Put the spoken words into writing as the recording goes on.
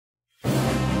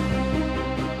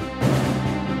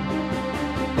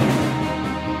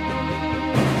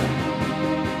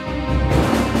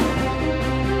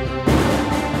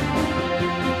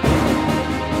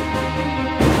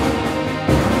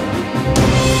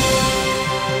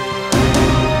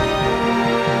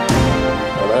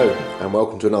and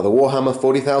welcome to another Warhammer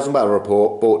 40,000 Battle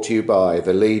Report brought to you by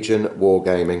the Legion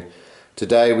Wargaming.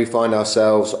 Today we find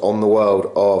ourselves on the world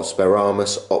of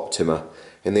Speramus Optima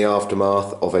in the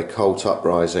aftermath of a cult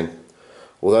uprising.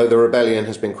 Although the rebellion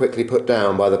has been quickly put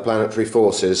down by the planetary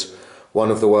forces, one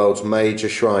of the world's major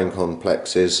shrine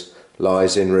complexes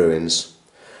lies in ruins.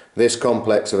 This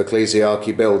complex of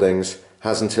Ecclesiarchy buildings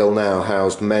has until now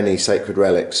housed many sacred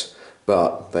relics,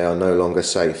 but they are no longer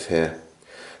safe here.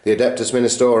 The Adeptus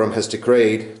Ministorum has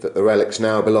decreed that the relics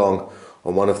now belong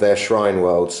on one of their shrine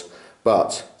worlds,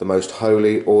 but the most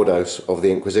holy ordos of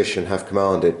the Inquisition have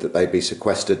commanded that they be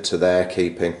sequestered to their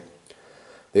keeping.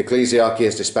 The Ecclesiarchy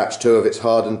has dispatched two of its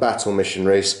hardened battle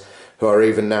missionaries, who are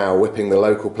even now whipping the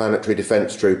local planetary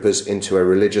defence troopers into a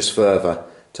religious fervour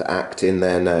to act in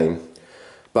their name.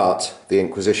 But the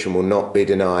Inquisition will not be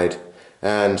denied,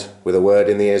 and, with a word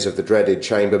in the ears of the dreaded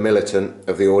Chamber Militant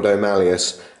of the Ordo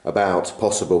Malleus about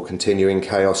possible continuing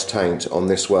chaos taint on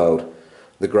this world,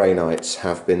 the Grey Knights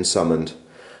have been summoned.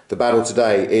 The battle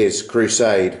today is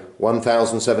Crusade,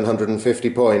 1,750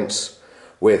 points,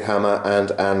 with hammer and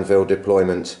anvil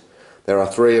deployment. There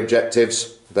are three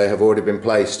objectives. They have already been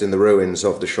placed in the ruins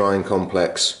of the shrine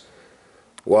complex.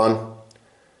 One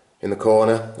in the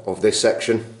corner of this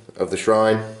section of the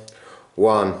shrine,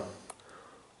 one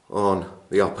on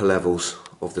the upper levels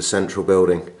of the central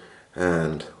building,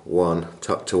 and one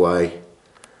tucked away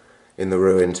in the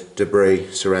ruined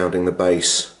debris surrounding the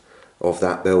base of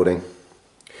that building.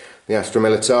 The Astra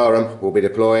Militarum will be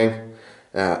deploying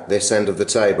at this end of the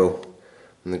table,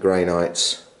 and the Grey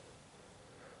Knights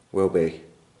will be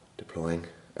deploying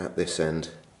at this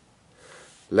end.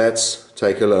 Let's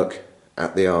take a look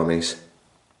at the armies.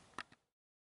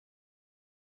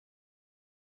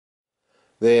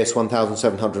 This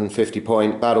 1,750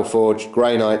 point battle-forged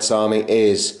Grey Knights army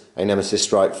is a Nemesis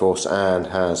strike force and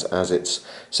has as its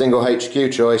single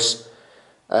HQ choice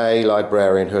a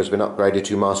librarian who has been upgraded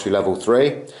to mastery level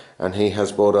 3, and he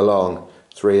has brought along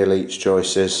 3 elite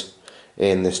choices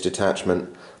in this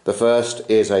detachment. The first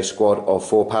is a squad of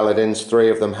 4 paladins.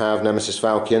 3 of them have Nemesis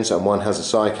Falcons and 1 has a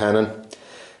Psy Cannon.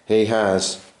 He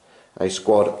has a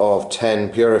squad of 10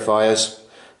 purifiers.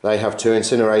 They have 2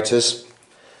 incinerators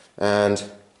and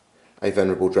a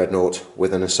venerable dreadnought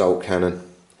with an assault cannon.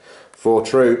 For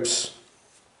troops,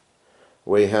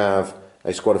 we have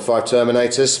a squad of 5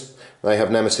 terminators. They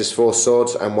have Nemesis Force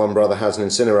Swords and 1 brother has an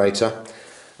incinerator.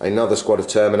 Another squad of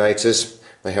terminators.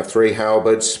 They have 3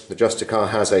 halberds. The Justicar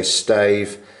has a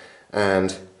stave,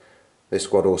 and this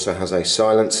squad also has a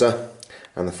silencer.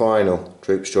 And the final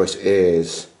troops choice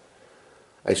is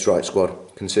a strike squad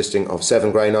consisting of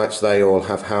 7 Grey Knights. They all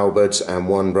have halberds and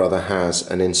 1 brother has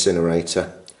an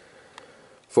incinerator.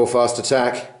 For fast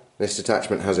attack, this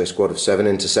detachment has a squad of 7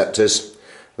 interceptors.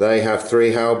 They have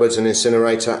 3 halberds, an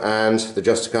incinerator, and the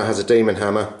Justicar has a demon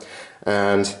hammer.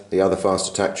 And the other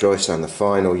fast attack choice and the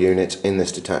final unit in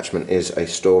this detachment is a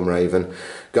Storm Raven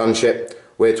gunship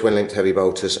with twin-linked heavy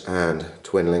bolters and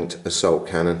twin-linked assault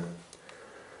cannon.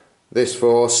 This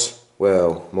force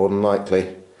will more than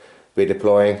likely be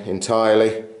deploying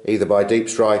entirely either by deep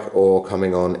strike or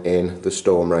coming on in the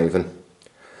Storm Raven.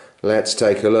 Let's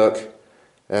take a look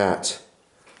at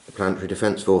the planetary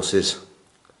defence forces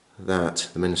that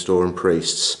the Ministorum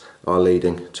priests are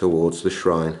leading towards the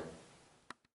shrine.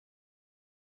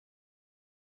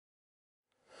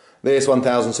 This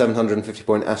 1,750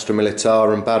 point Astra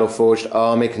Militarum battle-forged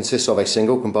army consists of a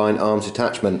single combined arms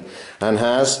detachment and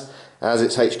has, as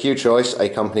its HQ choice, a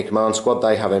company command squad.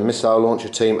 They have a missile launcher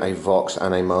team, a Vox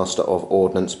and a Master of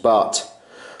Ordnance, but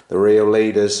the real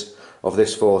leaders of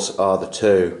this force are the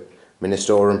 2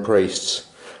 Ministorum priests.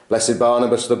 Blessed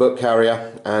Barnabas the Book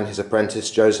Carrier and his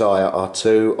apprentice Josiah are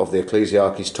 2 of the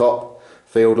Ecclesiarchy's top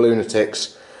field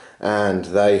lunatics, and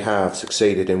they have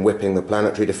succeeded in whipping the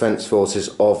planetary defence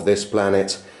forces of this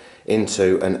planet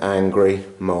into an angry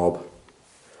mob.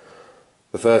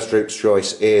 The first troop's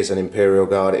choice is an Imperial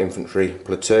Guard infantry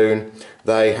platoon.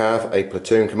 They have a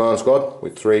platoon command squad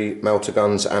with 3 melter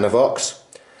guns and a Vox.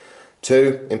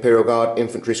 2 Imperial Guard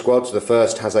infantry squads. The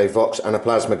first has a Vox and a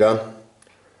plasma gun.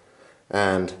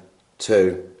 And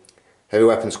 2 heavy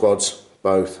weapon squads,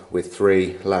 both with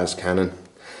 3 las cannon.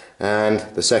 And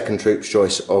the second troop's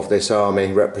choice of this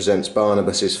army represents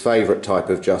Barnabas's favourite type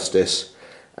of justice,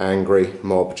 angry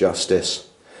mob justice.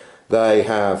 They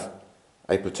have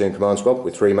a platoon command squad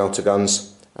with 3 melter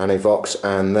guns and a Vox,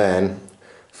 and then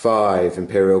 5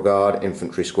 Imperial Guard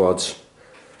infantry squads.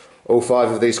 All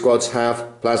 5 of these squads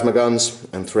have plasma guns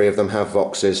and 3 of them have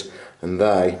Voxes, and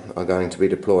they are going to be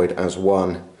deployed as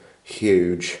one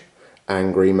huge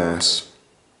angry mass.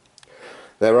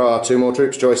 There are 2 more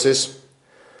troops choices.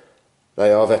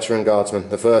 They are veteran guardsmen.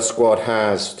 The first squad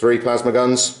has 3 plasma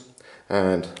guns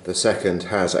and the second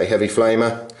has a heavy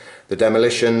flamer. The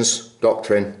demolitions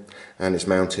doctrine and is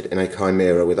mounted in a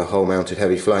chimera with a hull mounted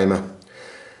heavy flamer.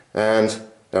 And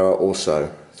there are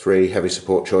also 3 heavy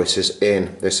support choices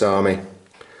in this army.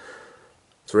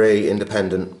 3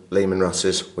 independent Leman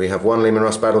Russes. We have 1 Leman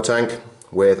Russ battle tank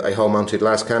with a hull mounted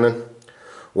las cannon,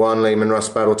 1 Leman Russ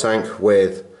battle tank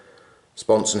with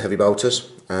sponson heavy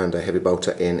bolters and a heavy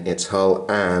bolter in its hull,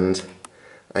 and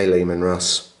a Leman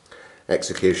Russ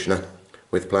Executioner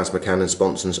with plasma cannon,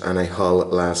 sponsons and a hull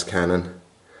las cannon.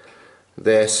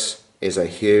 This is a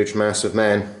huge mass of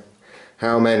men.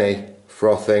 How many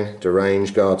frothing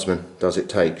deranged guardsmen does it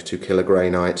take to kill a Grey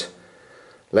Knight?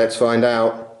 Let's find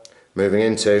out, moving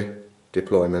into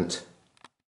deployment.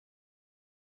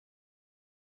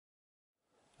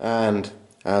 And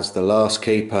as the last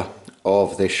keeper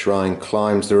of this shrine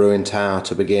climbs the ruined tower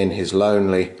to begin his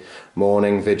lonely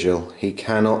morning vigil, he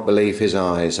cannot believe his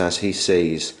eyes as he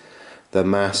sees the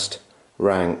massed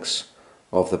ranks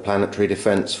of the Planetary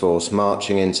Defence Force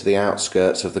marching into the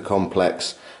outskirts of the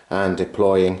complex and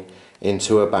deploying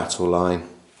into a battle line.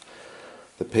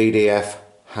 The PDF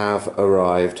have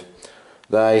arrived.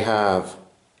 They have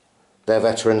their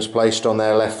veterans placed on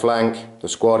their left flank, the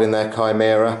squad in their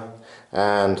chimera,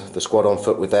 and the squad on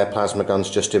foot with their plasma guns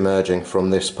just emerging from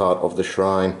this part of the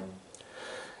shrine.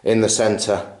 In the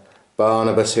centre,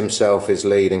 Barnabas himself is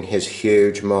leading his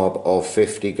huge mob of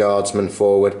 50 guardsmen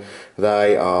forward.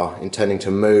 They are intending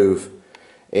to move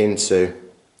into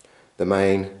the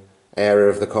main area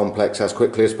of the complex as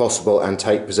quickly as possible and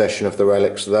take possession of the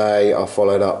relics. They are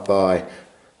followed up by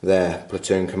their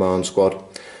platoon command squad.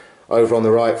 Over on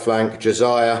the right flank,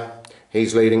 Josiah,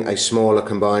 he's leading a smaller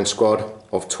combined squad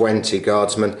of 20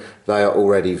 guardsmen. They are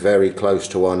already very close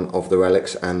to one of the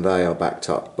relics and they are backed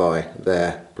up by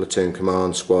their platoon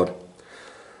command squad.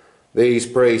 These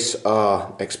priests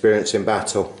are experienced in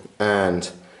battle and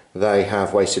they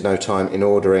have wasted no time in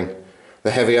ordering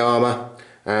the heavy armour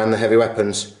and the heavy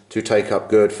weapons to take up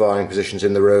good firing positions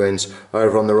in the ruins.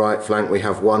 Over on the right flank we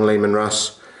have 1 Leman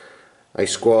Russ, a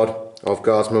squad of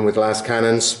guardsmen with las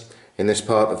cannons in this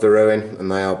part of the ruin,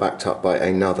 and they are backed up by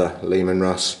another Leman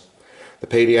Russ. The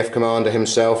PDF commander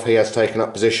himself, he has taken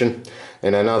up position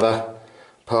in another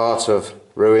part of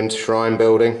ruined shrine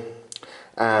building,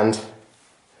 and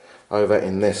over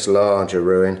in this larger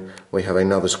ruin we have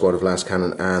another squad of las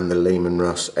cannon and the Leman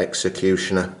Russ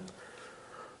Executioner.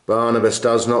 Barnabas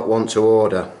does not want to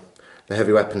order the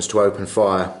heavy weapons to open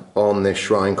fire on this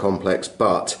shrine complex,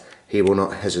 but he will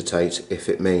not hesitate if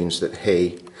it means that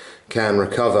he can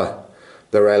recover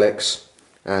the relics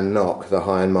and knock the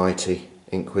high and mighty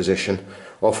Inquisition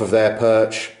off of their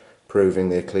perch, proving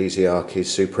the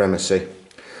Ecclesiarchy's supremacy.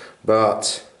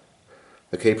 But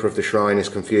the keeper of the shrine is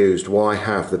confused. Why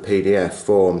have the PDF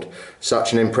formed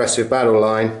such an impressive battle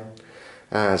line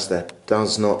as there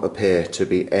does not appear to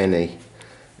be any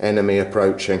enemy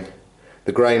approaching?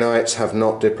 The Grey Knights have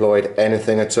not deployed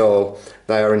anything at all.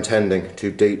 They are intending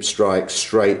to deep strike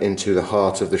straight into the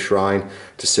heart of the shrine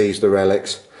to seize the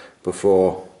relics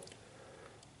before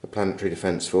the Planetary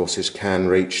Defence Forces can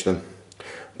reach them.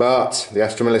 But the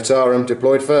Astra Militarum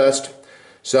deployed first,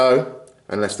 so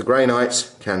unless the Grey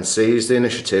Knights can seize the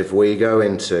initiative, we go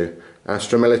into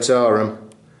Astra Militarum,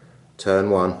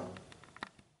 turn 1.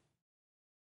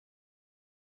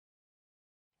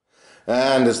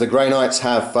 And as the Grey Knights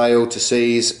have failed to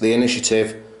seize the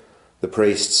initiative, the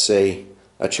priests see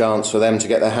a chance for them to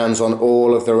get their hands on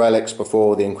all of the relics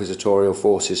before the inquisitorial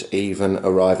forces even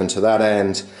arrive. And to that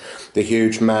end, the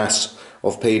huge mass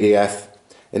of PDF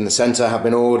in the centre have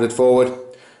been ordered forward.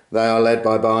 They are led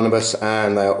by Barnabas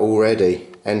and they are already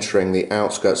entering the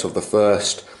outskirts of the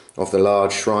first of the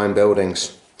large shrine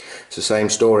buildings. It's the same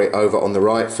story over on the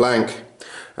right flank,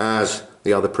 as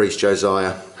the other priest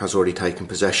Josiah has already taken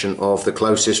possession of the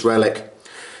closest relic.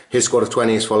 His squad of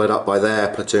 20 is followed up by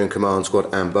their platoon command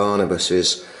squad, and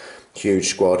Barnabas's huge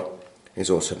squad is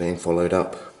also being followed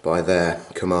up by their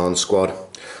command squad.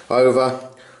 Over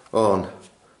on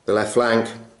the left flank,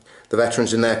 the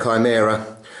veterans in their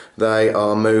chimera, they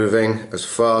are moving as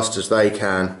fast as they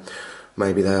can.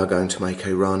 Maybe they are going to make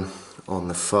a run on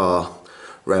the far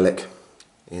relic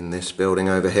in this building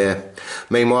over here.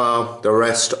 Meanwhile, the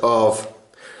rest of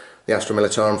the Astra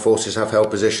Militarum forces have held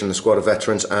position. The squad of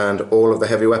veterans and all of the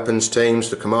heavy weapons teams,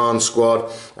 the command squad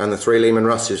and the 3 Leman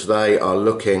Russes, they are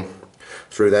looking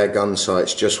through their gun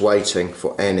sights, just waiting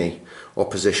for any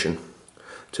opposition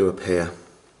to appear.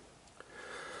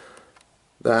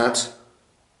 That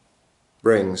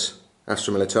brings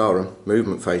Astra Militarum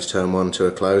movement phase turn 1 to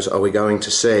a close. Are we going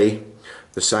to see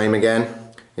the same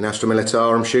again in Astra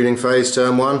Militarum shooting phase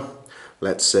turn 1?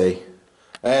 Let's see.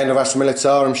 End of Astra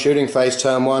Militarum shooting phase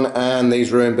turn 1, and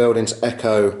these ruined buildings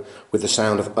echo with the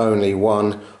sound of only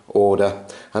one order,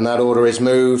 and that order is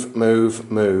move,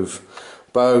 move, move.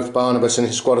 Both Barnabas and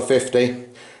his squad of 50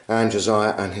 and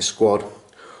Josiah and his squad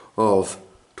of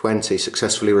 20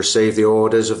 successfully received the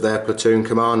orders of their platoon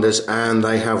commanders, and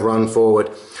they have run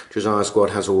forward. Josiah's squad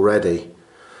has already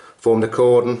formed a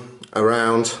cordon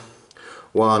around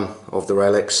one of the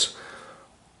relics,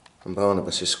 and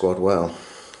Barnabas' squad, well,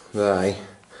 they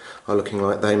are looking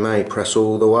like they may press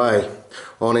all the way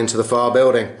on into the far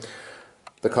building.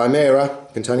 The Chimera,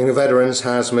 containing the veterans,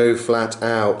 has moved flat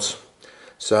out,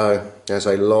 so there's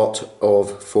a lot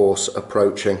of force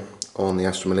approaching on the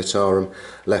Astra Militarum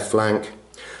left flank.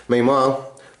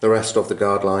 Meanwhile, the rest of the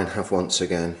guard line have once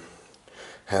again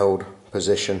held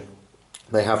position.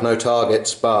 They have no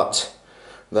targets, but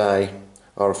they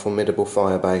are a formidable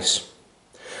fire base.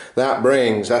 That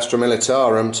brings Astra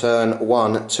Militarum turn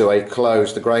 1 to a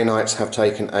close. The Grey Knights have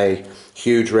taken a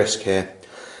huge risk here.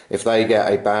 If they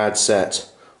get a bad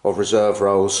set of reserve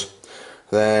rolls,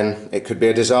 then it could be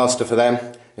a disaster for them.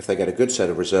 If they get a good set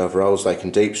of reserve rolls, they can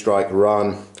deep strike,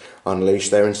 run, unleash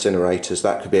their incinerators.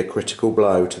 That could be a critical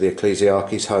blow to the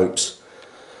Ecclesiarchy's hopes.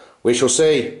 We shall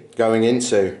see going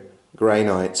into Grey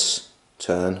Knights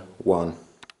turn 1.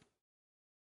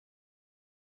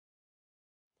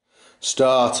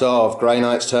 Start of Grey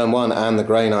Knights turn 1, and the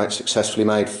Grey Knights successfully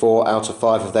made 4 out of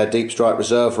 5 of their deep strike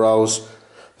reserve rolls.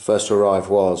 The first to arrive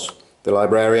was the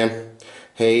Librarian.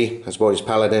 He has brought his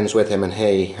paladins with him, and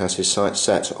he has his sights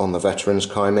set on the veterans'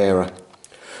 Chimera.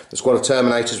 The squad of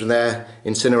Terminators with their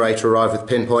incinerator arrive with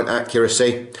pinpoint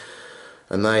accuracy,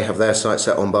 and they have their sights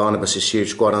set on Barnabas' huge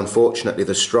squad. Unfortunately,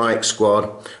 the strike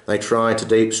squad, they tried to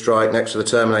deep strike next to the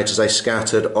Terminators. They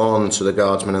scattered on to the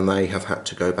Guardsmen, and they have had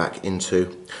to go back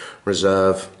into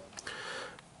reserve.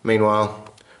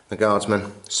 Meanwhile, the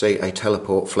Guardsmen see a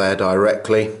teleport flare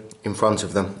directly in front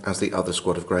of them as the other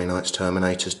squad of Grey Knights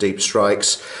Terminators deep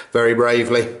strikes very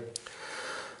bravely.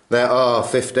 There are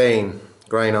 15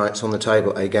 Grey Knights on the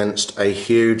table against a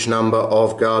huge number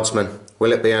of Guardsmen.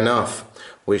 Will it be enough?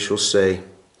 We shall see.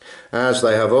 As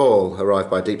they have all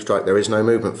arrived by deep strike, there is no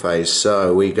movement phase,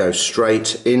 so we go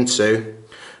straight into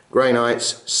Grey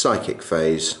Knights Psychic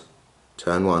phase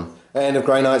turn 1. End of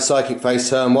Grey Knights Psychic phase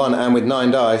turn 1, and with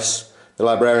 9 dice, the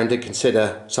Librarian did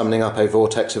consider summoning up a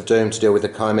Vortex of Doom to deal with the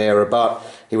Chimera, but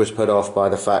he was put off by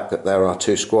the fact that there are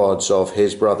 2 squads of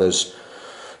his brothers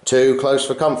too close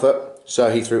for comfort, so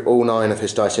he threw all 9 of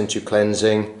his dice into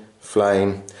Cleansing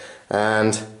Flame,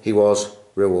 and he was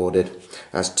rewarded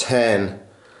as 10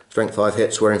 strength 5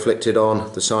 hits were inflicted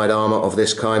on the side armour of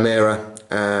this Chimera,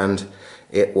 and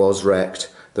it was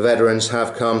wrecked. The veterans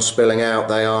have come spilling out.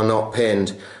 They are not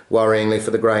pinned. Worryingly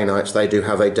for the Grey Knights, they do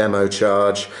have a demo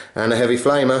charge and a heavy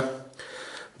flamer,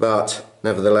 but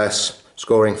nevertheless,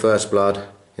 scoring first blood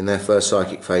in their first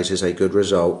psychic phase is a good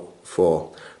result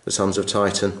for the Sons of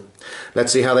Titan.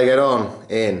 Let's see how they get on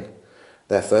in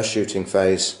their first shooting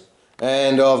phase.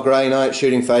 End of Grey Knight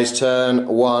shooting phase turn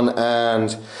 1,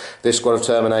 and this squad of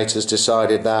Terminators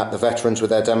decided that the veterans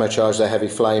with their demo charge, their heavy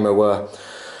flamer, were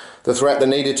the threat that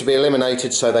needed to be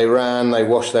eliminated, so they ran, they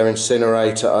washed their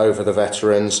incinerator over the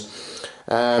veterans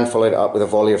and followed it up with a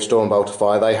volley of Stormbolter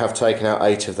fire. They have taken out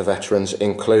 8 of the veterans,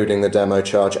 including the demo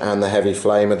charge and the heavy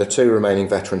flamer. The 2 remaining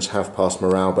veterans have passed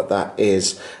morale, but that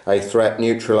is a threat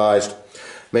neutralised.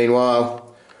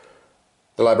 Meanwhile,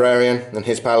 the Librarian and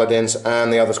his paladins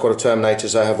and the other squad of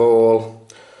Terminators, they have all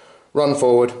run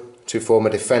forward to form a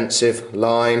defensive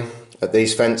line at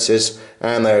these fences,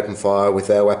 and they open fire with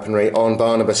their weaponry on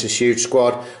Barnabas' huge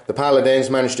squad. The Paladins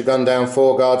managed to gun down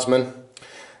 4 Guardsmen,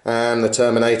 and the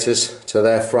Terminators to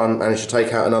their front managed to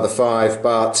take out another 5,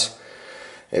 but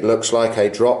it looks like a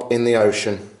drop in the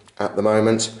ocean at the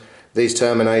moment. These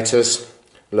Terminators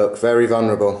look very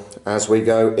vulnerable as we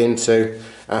go into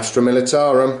Astra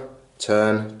Militarum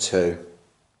turn 2.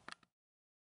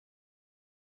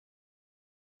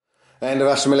 End of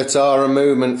Astra Militarum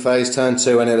movement phase turn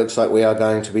 2, and it looks like we are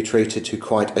going to be treated to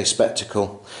quite a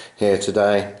spectacle here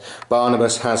today.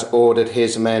 Barnabas has ordered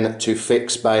his men to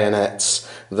fix bayonets.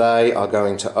 They are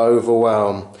going to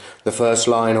overwhelm the first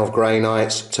line of Grey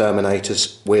Knights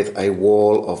Terminators with a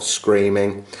wall of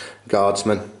screaming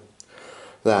Guardsmen.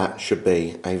 That should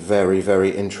be a very, very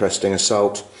interesting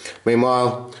assault.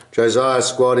 Meanwhile, Josiah's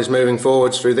squad is moving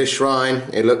forwards through this shrine.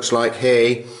 It looks like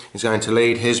he is going to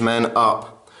lead his men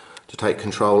up to take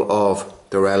control of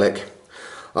the relic.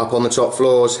 Up on the top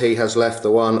floors, he has left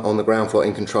the one on the ground floor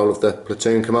in control of the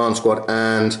platoon command squad,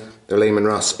 and the Lehman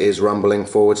Russ is rumbling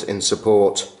forwards in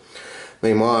support.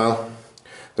 Meanwhile,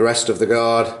 The rest of the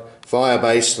guard,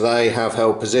 fire-based, they have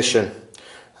held position.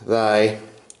 They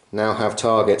now have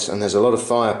targets, and there's a lot of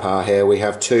firepower here. We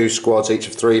have 2 squads, each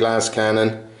of 3 las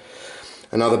cannon,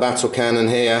 another battle cannon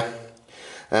here,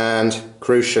 and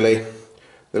crucially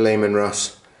the Leman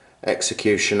Russ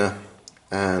Executioner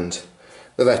and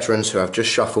the veterans, who have just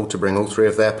shuffled to bring all 3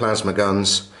 of their plasma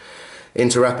guns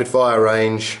into rapid fire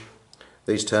range.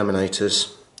 These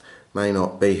Terminators may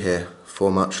not be here for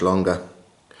much longer.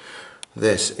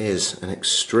 This is an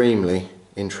extremely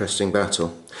interesting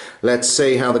battle. Let's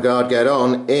see how the guard get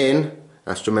on in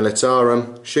Astra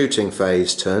Militarum shooting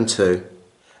phase turn 2.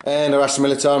 And our Astra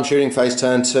Militarum shooting phase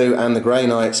turn 2, and the Grey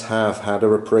Knights have had a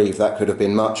reprieve. That could have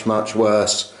been much, much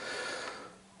worse.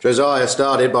 Josiah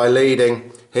started by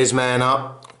leading his men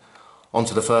up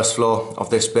onto the first floor of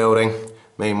this building.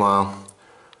 Meanwhile,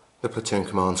 the platoon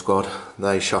command squad,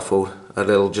 they shuffled a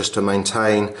little just to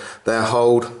maintain their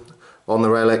hold on the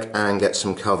relic and get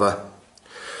some cover.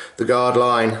 The guard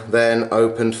line then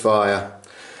opened fire,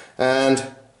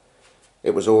 and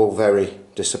it was all very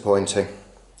disappointing.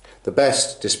 The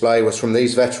best display was from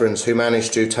these veterans, who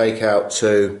managed to take out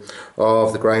 2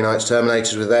 of the Grey Knights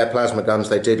Terminators with their plasma guns.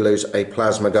 They did lose a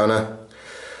plasma gunner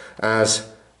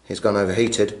as his gun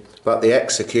overheated, but the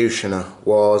Executioner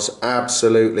was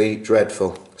absolutely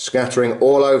dreadful, scattering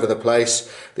all over the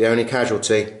place. The only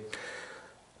casualty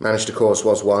managed to cause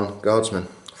was 1 guardsman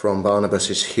from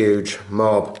Barnabas's huge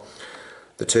mob.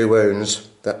 The 2 wounds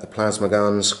that the plasma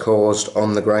guns caused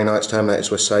on the Grey Knights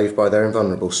Terminators were saved by their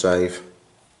invulnerable save.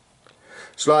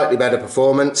 Slightly better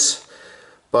performance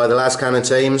by the las cannon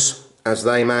teams, as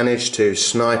they managed to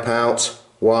snipe out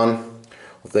 1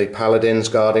 of the paladins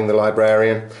guarding the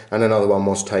librarian, and another one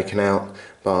was taken out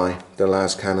by the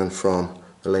las cannon from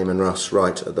the Leman Russ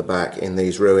right at the back in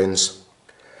these ruins.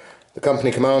 The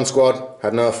company command squad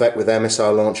had no effect with their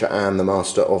missile launcher, and the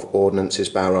Master of Ordnance's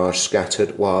barrage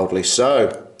scattered wildly.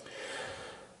 So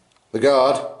the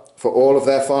guard, for all of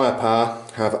their firepower,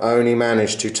 have only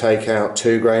managed to take out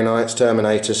 2 Grey Knights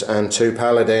Terminators and 2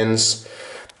 paladins.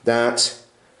 That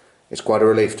is quite a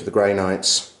relief to the Grey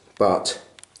Knights, but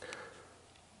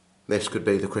this could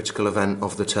be the critical event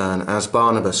of the turn, as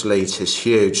Barnabas leads his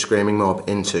huge screaming mob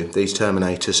into these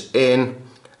Terminators in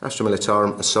Astra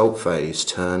Militarum Assault Phase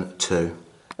turn 2.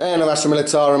 And of Astra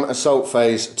Militarum Assault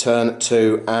Phase turn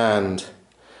 2, and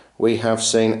we have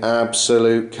seen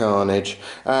absolute carnage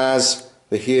as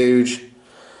the huge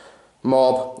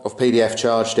mob of PDF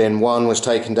charged in. 1 was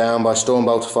taken down by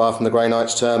stormbolter fire from the Grey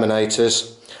Knights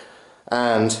Terminators,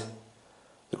 and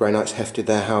the Grey Knights hefted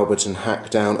their halberds and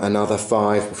hacked down another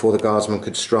 5 before the guardsmen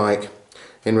could strike.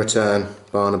 In return,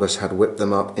 Barnabas had whipped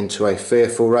them up into a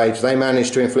fearful rage. They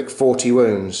managed to inflict 40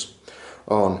 wounds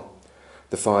on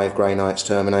the 5 Grey Knights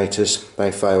Terminators.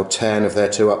 They failed 10 of their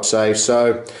 2 up saves,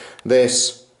 so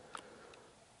this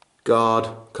guard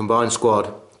combined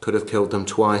squad could have killed them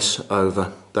twice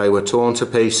over. They were torn to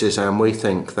pieces, and we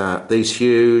think that these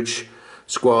huge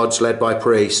squads led by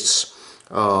priests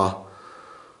are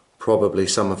probably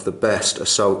some of the best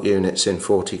assault units in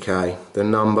 40k. The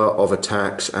number of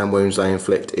attacks and wounds they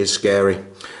inflict is scary.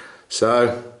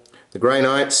 So the Grey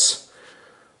Knights,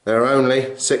 there are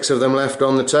only 6 of them left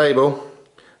on the table,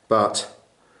 but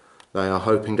they are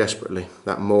hoping desperately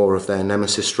that more of their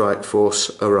Nemesis strike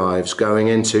force arrives, going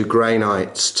into Grey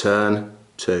Knights turn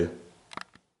 2.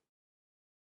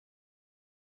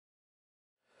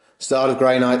 Start of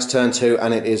Grey Knights turn 2,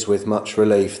 and it is with much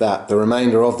relief that the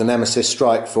remainder of the Nemesis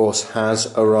strike force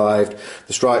has arrived.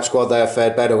 The strike squad, they have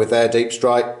fared better with their deep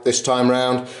strike this time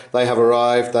round. They have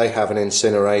arrived, they have an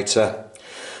incinerator.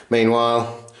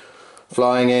 Meanwhile,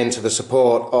 flying in to the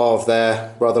support of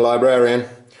their brother librarian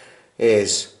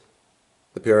is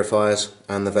the Purifiers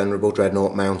and the Venerable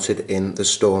Dreadnought mounted in the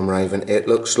Storm Raven. It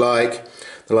looks like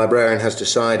the librarian has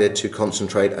decided to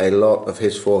concentrate a lot of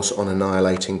his force on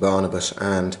annihilating Barnabas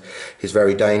and his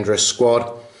very dangerous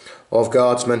squad of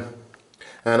guardsmen.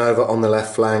 And over on the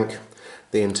left flank,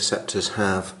 the interceptors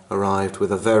have arrived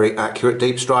with a very accurate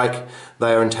deep strike.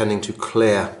 They are intending to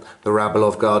clear the rabble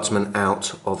of guardsmen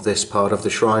out of this part of the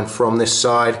shrine from this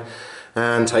side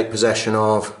and take possession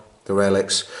of the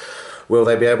relics. Will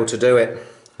they be able to do it?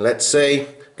 Let's see.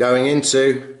 Going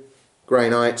into Grey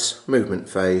Knights movement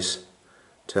phase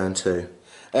turn 2.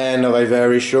 End of a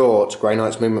very short Grey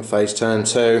Knights movement phase turn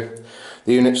 2.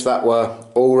 The units that were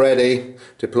already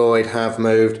deployed have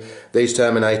moved. These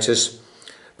Terminators,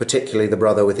 particularly the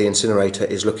brother with the incinerator,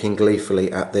 is looking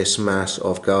gleefully at this mass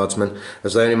of guardsmen.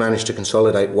 As they only managed to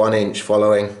consolidate 1 inch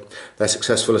following their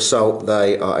successful assault,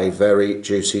 they are a very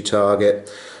juicy target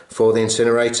for the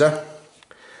incinerator.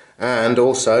 and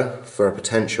also for a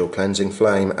potential cleansing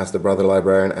flame as the Brother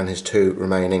Librarian and his 2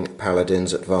 remaining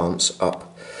paladins advance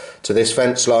up to this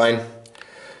fence line.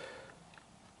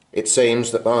 It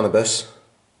seems that Barnabas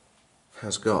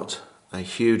has got a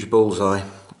huge bullseye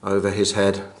over his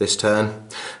head this turn.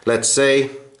 Let's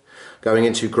see. Going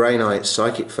into Grey Knight's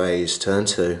Psychic Phase, turn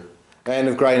 2. End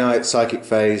of Grey Knight's Psychic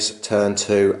Phase, turn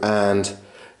 2, and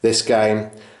this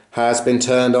game has been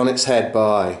turned on its head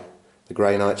by the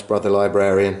Grey Knight's Brother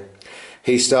Librarian.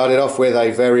 He started off with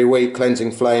a very weak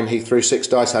cleansing flame. He threw 6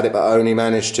 dice at it but only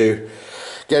managed to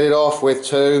get it off with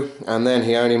 2, and then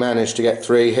he only managed to get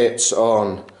 3 hits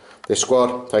on this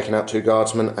squad, taking out 2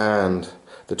 guardsmen and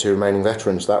the 2 remaining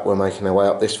veterans that were making their way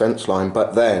up this fence line.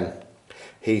 But then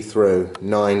he threw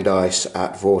 9 dice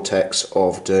at Vortex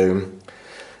of Doom,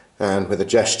 and with a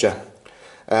gesture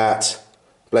at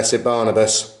Blessed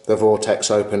Barnabas, the vortex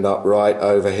opened up right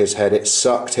over his head. It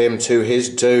sucked him to his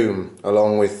doom,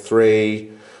 along with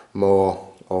 3 more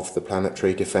of the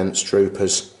planetary defence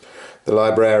troopers. The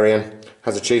Librarian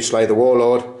has achieved Slay the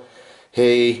Warlord.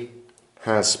 He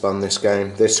has spun this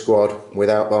game. This squad,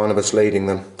 without Barnabas leading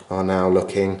them, are now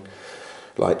looking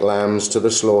like lambs to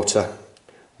the slaughter.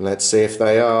 Let's see if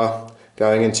they are.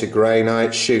 Going into Grey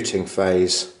Knight Shooting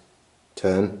Phase,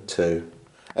 turn 2.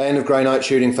 End of Grey Knight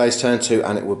Shooting Phase, turn 2,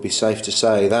 and it would be safe to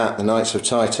say that the Knights of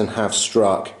Titan have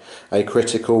struck a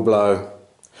critical blow.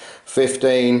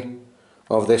 15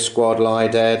 of this squad lie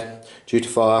dead due to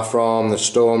fire from the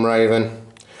Storm Raven,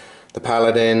 the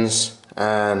Paladins,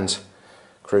 and,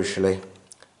 crucially,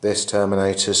 this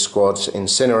Terminator's squad's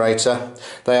Incinerator.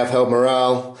 They have held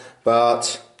morale,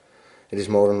 but it is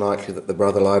more than likely that the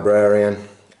Brother Librarian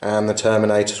and the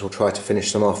Terminators will try to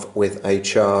finish them off with a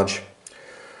charge.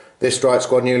 This strike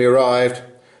squad, newly arrived,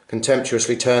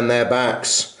 contemptuously turned their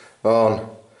backs on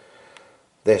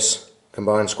this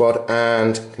combined squad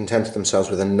and contented themselves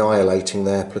with annihilating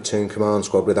their platoon command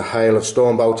squad with a hail of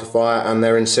Stormbolter fire and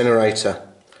their Incinerator.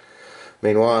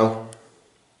 Meanwhile,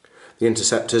 the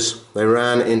Interceptors, they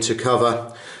ran into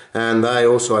cover and they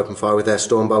also opened fire with their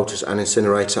Stormbolters and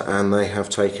Incinerator, and they have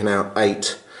taken out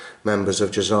 8 members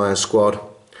of Josiah's squad.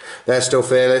 They're still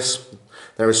fearless.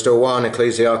 There is still one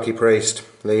Ecclesiarchy priest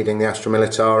leading the Astra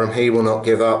Militarum. He will not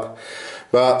give up.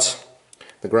 But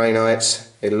the Grey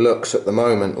Knights, it looks at the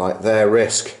moment like their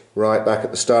risk right back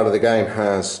at the start of the game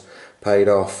has paid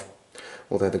off.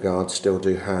 Although the Guards still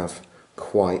do have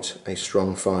quite a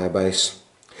strong fire base.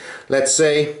 Let's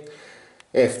see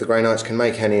if the Grey Knights can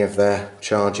make any of their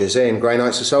charges in Grey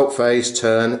Knights Assault Phase,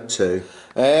 turn 2.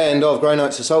 End of Grey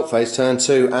Knights Assault Phase, turn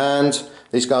 2, and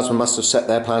these guardsmen must have set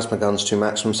their plasma guns to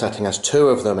maximum setting, as 2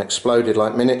 of them exploded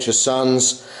like miniature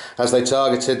suns as they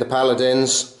targeted the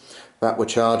paladins that were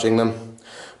charging them.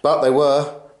 But they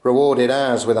were rewarded,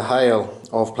 as with a hail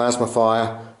of plasma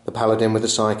fire, the paladin with the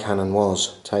psi cannon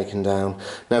was taken down.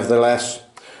 Nevertheless,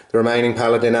 the remaining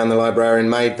paladin and the Librarian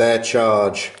made their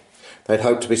charge. They'd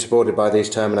hoped to be supported by these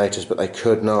Terminators, but they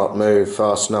could not move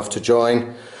fast enough to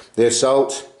join the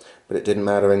assault. But it didn't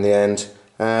matter in the end,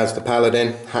 as the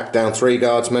Paladin hacked down 3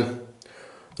 guardsmen.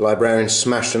 The Librarian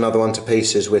smashed another one to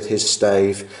pieces with his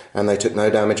stave, and they took no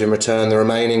damage in return. The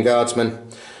remaining guardsmen,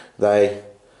 they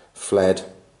fled.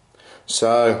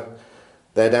 So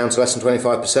they're down to less than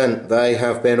 25%. They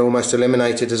have been almost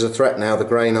eliminated as a threat now. The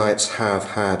Grey Knights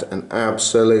have had an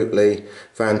absolutely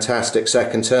fantastic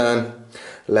second turn.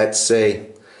 Let's see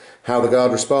how the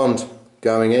Guard respond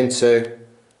going into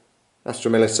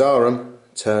Astra Militarum,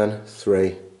 turn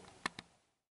 3.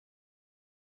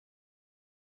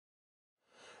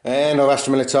 End of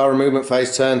Astra Militarum movement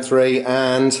phase, turn 3,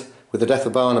 and with the death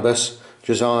of Barnabas,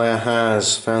 Josiah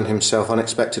has found himself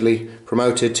unexpectedly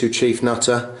promoted to Chief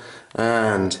Nutter,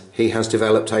 and he has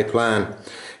developed a plan.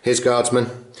 His guardsmen,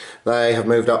 they have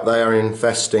moved up. They are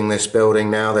infesting this building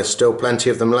now. There's still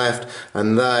plenty of them left,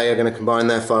 and they are going to combine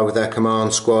their fire with their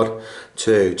command squad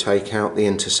to take out the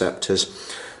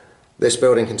Interceptors. This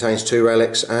building contains 2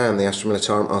 relics, and the Astra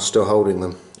Militarum are still holding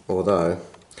them, although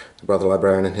the Brother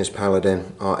Librarian and his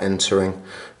Paladin are entering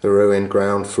the ruined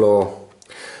ground floor.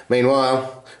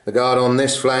 Meanwhile, the Guard on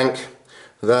this flank,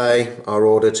 they are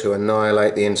ordered to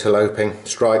annihilate the interloping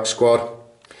strike squad,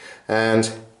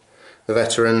 and the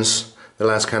veterans, the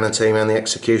las cannon team and the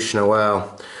executioner,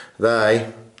 well,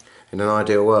 they, in an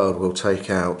ideal world, will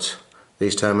take out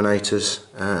these Terminators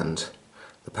and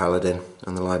the Paladin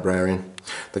and the Librarian.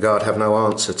 The Guard have no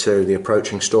answer to the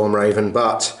approaching Storm Raven,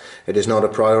 but it is not a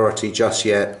priority just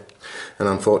yet, and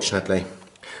unfortunately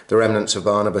the remnants of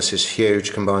Barnabas's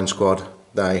huge combined squad,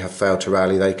 they have failed to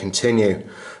rally. They continue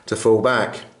to fall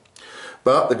back.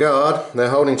 But the Guard, they're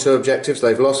holding 2 objectives.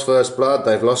 They've lost First Blood,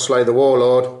 they've lost Slay the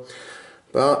Warlord,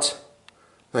 but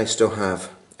they still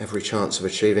have every chance of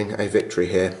achieving a victory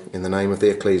here in the name of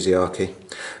the Ecclesiarchy.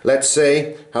 Let's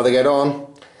see how they get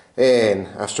on in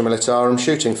Astra Militarum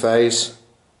shooting phase,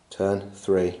 turn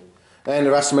 3. End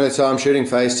of Astra Militarum shooting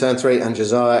phase, turn 3, and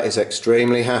Josiah is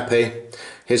extremely happy.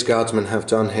 His guardsmen have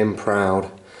done him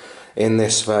proud in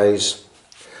this phase.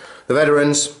 The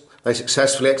veterans, they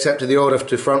successfully accepted the order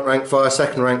to front rank fire,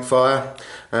 second rank fire,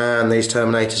 and these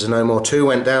Terminators are no more. 2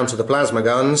 went down to the plasma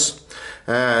guns,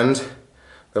 and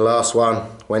the last one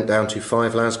went down to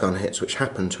 5 lasgun hits, which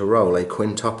happened to roll a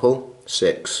quintuple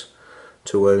 6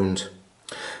 to wound.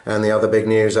 And the other big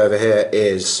news over here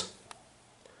is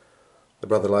the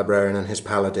Brother Librarian and his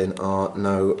Paladin are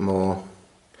no more.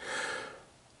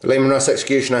 The Leman Russ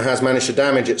Executioner has managed to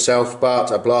damage itself,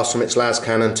 but a blast from its las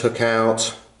cannon took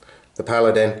out the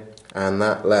Paladin, and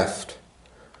that left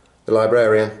the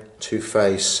Librarian to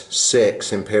face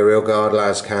 6 Imperial Guard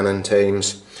las cannon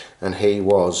teams, and he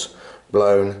was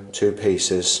blown to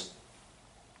pieces.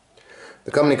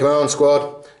 The company command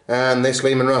squad and this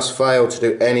Leman Russ failed to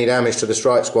do any damage to the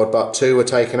strike squad, but 2 were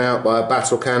taken out by a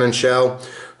battle cannon shell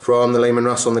from the Leman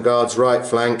Russ on the guard's right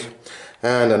flank,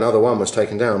 and another one was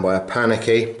taken down by a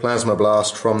panicky plasma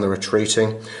blast from the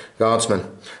retreating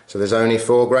guardsman. So there's only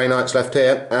 4 Grey Knights left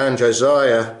here, and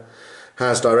Josiah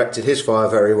has directed his fire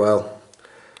very well.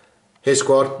 His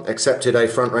squad accepted a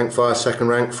front rank fire, second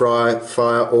rank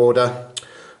fire order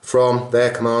from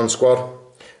their command squad,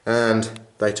 and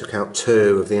they took out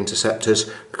 2 of the interceptors.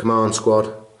 The command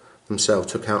squad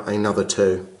themselves took out another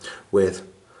 2 with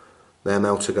their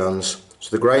melter guns.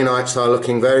 So the Grey Knights are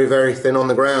looking very, very thin on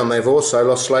the ground. They've also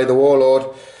lost Slay the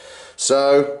Warlord.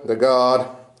 So the Guard,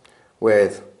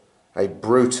 with a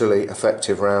brutally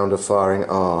effective round of firing,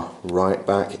 are right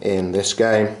back in this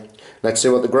game. Let's see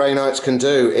what the Grey Knights can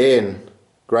do in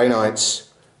Grey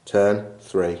Knights turn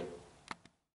 3.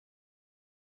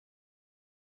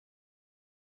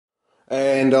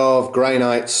 End of Grey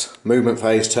Knights movement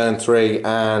phase turn 3,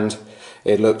 and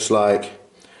it looks like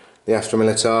the Astra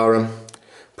Militarum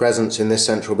presence in this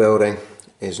central building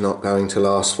is not going to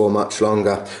last for much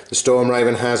longer. The Storm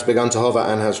Raven has begun to hover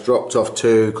and has dropped off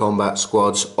 2 combat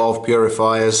squads of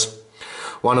Purifiers.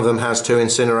 One of them has 2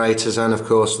 Incinerators, and of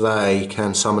course they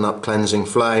can summon up Cleansing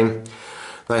Flame.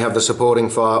 They have the supporting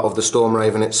fire of the Storm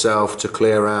Raven itself to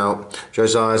clear out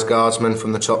Josiah's guardsmen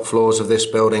from the top floors of this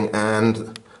building,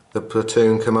 and the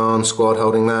platoon command squad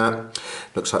holding that.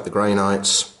 Looks like the Grey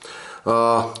Knights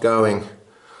are going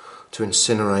to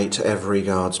incinerate every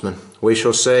guardsman. We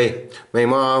shall see.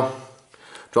 Meanwhile,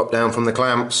 drop down from the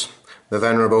clamps, the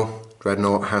venerable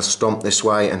Dreadnought has stomped this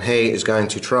way, and he is going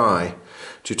to try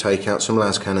to take out some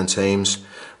las cannon teams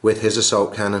with his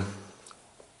assault cannon.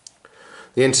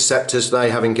 The interceptors, they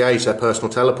have engaged their personal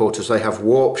teleporters. They have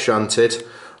warp shunted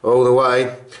all the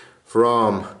way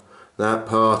from that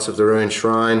part of the ruined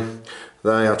shrine.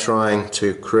 They are trying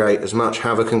to create as much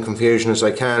havoc and confusion as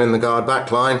they can in the guard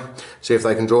backline, see if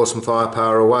they can draw some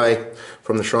firepower away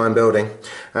from the shrine building.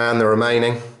 And the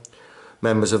remaining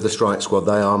members of the strike squad,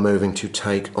 they are moving to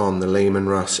take on the Leman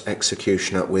Russ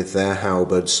Executioner with their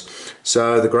halberds.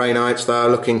 So the Grey Knights, they are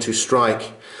looking to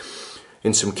strike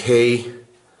in some key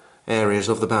areas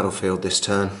of the battlefield this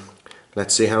turn.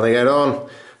 Let's see how they get on.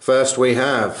 First we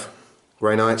have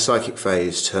Grey Knight Psychic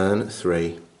Phase turn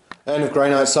 3. End of Grey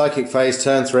Knight Psychic Phase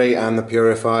turn 3, and the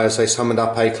Purifiers, they summoned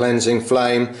up a Cleansing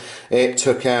Flame. It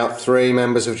took out 3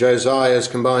 members of Josiah's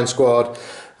combined squad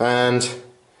and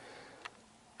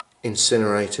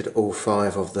incinerated all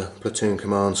 5 of the platoon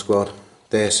command squad.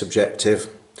 Their subjective,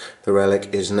 the relic,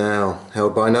 is now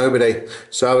held by nobody.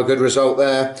 So a good result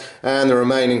there, and the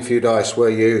remaining few dice were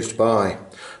used by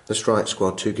the strike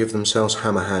squad to give themselves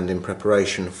hammer hand in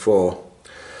preparation for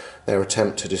their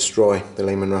attempt to destroy the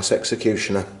Leman Russ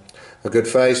Executioner. A good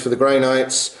phase for the Grey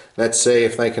Knights. Let's see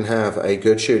if they can have a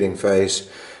good shooting phase.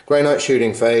 Grey Knight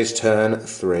shooting phase turn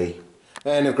 3.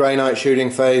 End of Grey Knight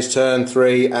shooting phase turn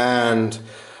 3, and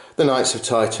the Knights of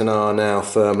Titan are now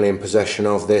firmly in possession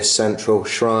of this central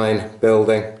shrine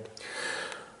building.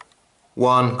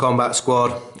 1 combat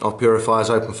squad of Purifiers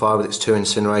opened fire with its 2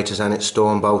 Incinerators and its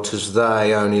Storm Bolters.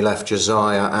 They only left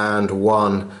Josiah and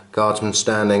 1 guardsman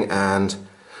standing, and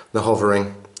the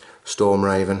hovering Storm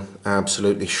Raven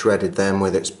absolutely shredded them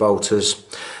with its bolters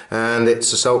and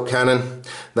its assault cannon.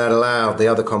 That allowed the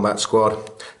other combat squad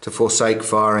to forsake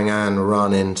firing and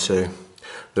run into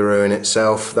the ruin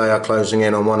itself. They are closing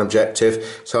in on 1 objective.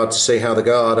 It's hard to see how the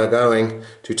Guard are going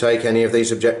to take any of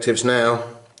these objectives now.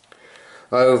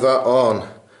 Over on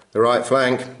the right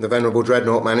flank, the Venerable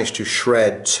Dreadnought managed to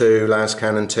shred 2 las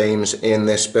cannon teams in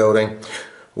this building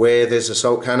with his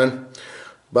assault cannon,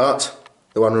 but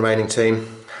the 1 remaining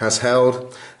team has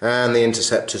held, and the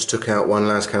Interceptors took out one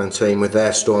lascannon team with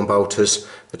their storm bolters.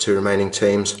 The two remaining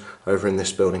teams over in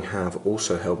this building have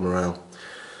also held morale.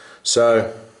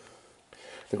 So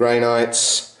the Grey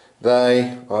Knights,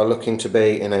 they are looking to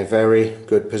be in a very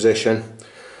good position,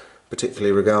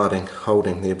 particularly regarding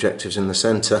holding the objectives in the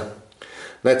centre.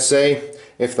 Let's see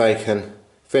if they can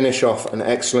finish off an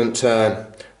excellent turn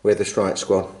with the strike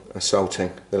squad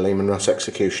assaulting the Leman Russ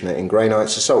Executioner in Grey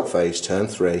Knight's Assault Phase Turn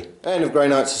 3. End of Grey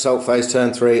Knight's Assault Phase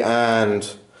Turn 3,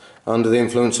 and under the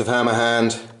influence of Hammer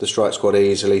Hand, the strike squad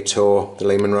easily tore the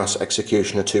Leman Russ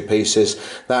Executioner to pieces.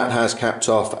 That has capped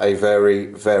off a very,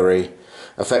 very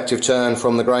effective turn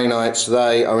from the Grey Knights.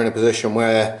 They are in a position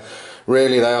where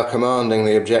really they are commanding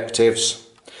the objectives,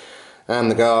 and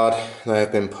the Guard, they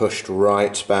have been pushed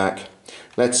right back.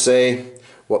 Let's see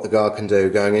what the Guard can do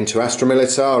going into Astra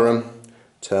Militarum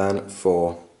Turn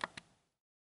 4.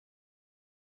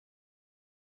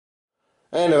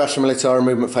 End of Astra Militarum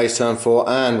Movement Phase Turn 4,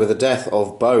 and with the death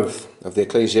of both of the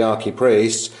Ecclesiarchy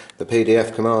priests, the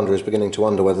PDF commander is beginning to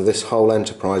wonder whether this whole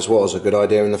enterprise was a good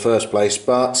idea in the first place,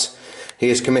 but he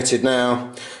is committed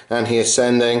now, and he is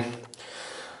sending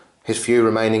his few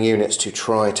remaining units to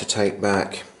try to take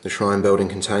back the shrine building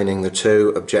containing the two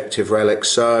objective relics.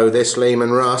 So this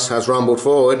Leman Russ has rumbled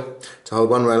forward to hold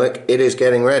one relic. It is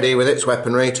getting ready with its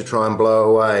weaponry to try and blow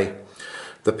away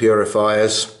the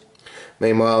purifiers.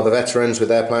 Meanwhile, the veterans with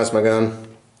their plasma gun,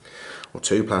 or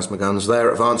two plasma guns,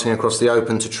 they're advancing across the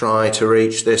open to try to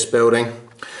reach this building,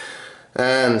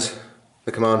 and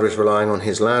the commander is relying on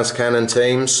his lascannon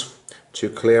teams to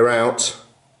clear out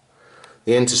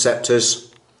the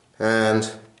Interceptors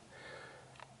and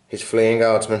his fleeing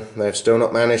guardsmen. They have still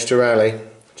not managed to rally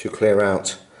to clear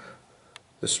out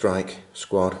the strike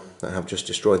squad that have just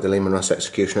destroyed the Leman Russ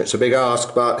Executioner. It's a big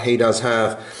ask, but he does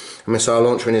have a missile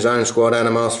launcher in his own squad and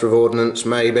a Master of Ordnance.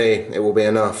 Maybe it will be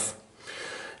enough.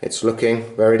 It's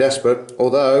looking very desperate,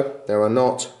 although there are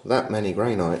not that many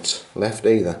Grey Knights left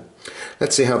either.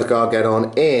 Let's see how the Guard get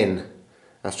on in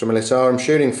Astra Militarum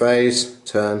Shooting Phase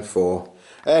Turn 4.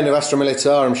 End of Astra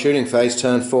Militarum Shooting Phase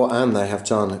Turn 4, and they have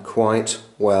done quite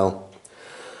well.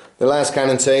 The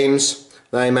lascannon teams,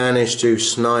 they managed to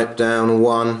snipe down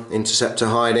one Interceptor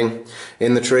hiding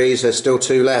in the trees. There's still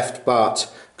two left,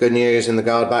 but good news in the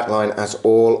Guard backline, as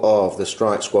all of the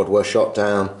strike squad were shot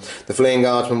down. The fleeing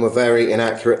guardsmen were very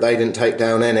inaccurate. They didn't take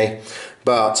down any,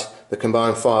 but the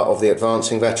combined fire of the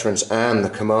advancing veterans and the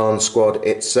command squad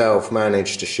itself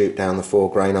managed to shoot down the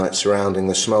four Grey Knights surrounding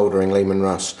the smouldering Leman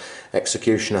Russ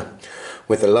Executioner,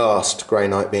 with the last Grey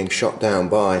Knight being shot down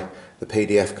by the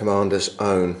PDF commander's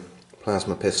own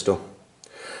plasma pistol.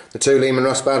 The two Leman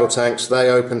Russ battle tanks, they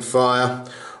opened fire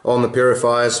on the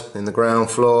purifiers in the ground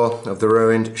floor of the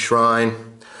ruined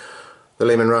shrine. The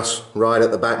Leman Russ right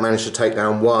at the back managed to take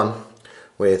down one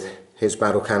with his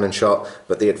battle cannon shot,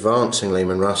 but the advancing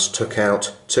Leman Russ took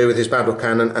out two with his battle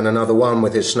cannon and another one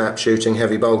with his snap shooting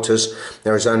heavy bolters.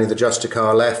 There is only the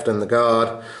Justicar left, and the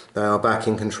Guard, they are back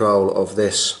in control of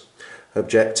this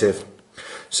objective.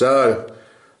 So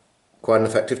quite an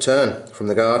effective turn from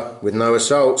the Guard. With no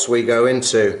assaults, we go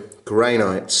into Grey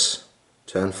Knights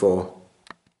Turn 4.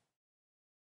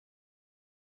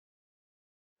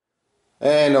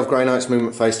 End of Grey Knights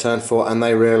Movement Phase Turn 4, and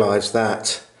they realise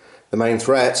that the main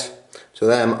threat to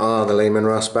them are the Leman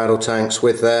Russ battle tanks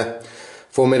with their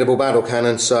formidable battle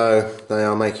cannon, so they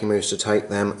are making moves to take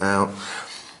them out.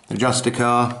 The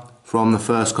Justicar from the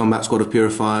first combat squad of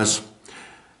purifiers,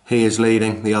 he is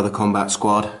leading the other combat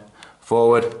squad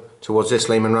forward towards this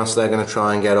Leman Russ. They're going to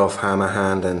try and get off Hammer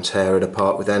Hand and tear it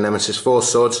apart with their Nemesis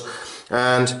Force Swords,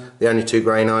 and the only two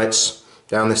Grey Knights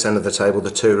down this end of the table,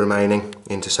 the two remaining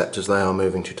Interceptors, they are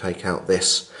moving to take out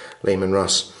this Leman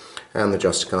Russ. And the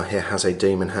Justicar here has a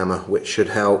Demon Hammer, which should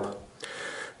help.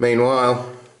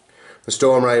 Meanwhile, the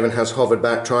Storm Raven has hovered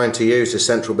back, trying to use this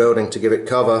central building to give it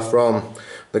cover from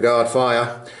the Guard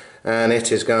fire, and it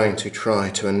is going to try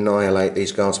to annihilate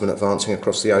these Guardsmen advancing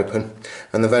across the open.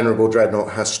 And the Venerable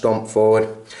Dreadnought has stomped forward.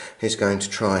 He's going to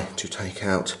try to take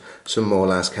out some more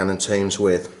lascannon teams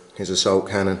with his assault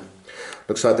cannon.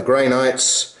 Looks like the Grey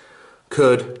Knights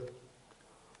could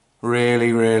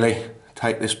really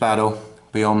take this battle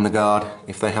beyond the Guard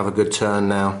if they have a good turn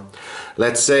now.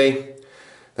 Let's see.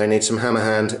 They need some Hammer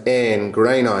Hand in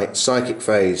Grey Knight Psychic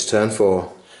Phase Turn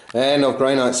 4. End of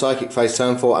Grey Knight Psychic Phase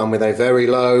Turn 4, and with a very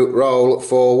low roll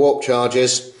for warp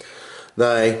charges,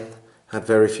 they had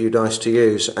very few dice to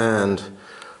use, and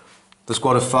the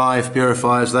squad of 5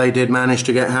 purifiers, they did manage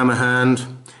to get Hammer Hand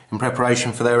in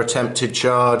preparation for their attempted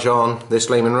charge on this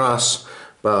Leman Russ,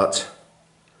 but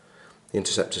the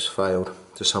Interceptors failed.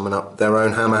 to summon up their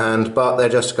own hammer hand, but their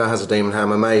Justicar has a demon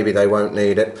hammer, maybe they won't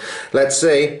need it. Let's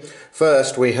see.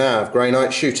 First we have Grey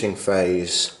Knight shooting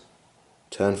phase,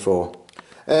 turn 4.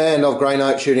 End of Grey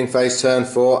Knight shooting phase, turn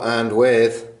 4, and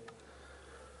with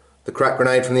the crack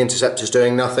grenade from the interceptors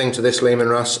doing nothing to this Leman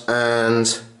Russ,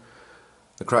 and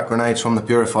the crack grenades from the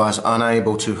purifiers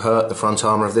unable to hurt the front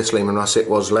armour of this Leman Russ, it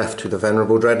was left to the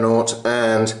venerable Dreadnought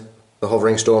and the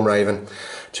hovering Storm Raven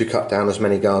to cut down as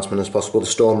many guardsmen as possible. The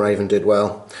Storm Raven did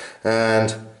well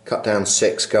and cut down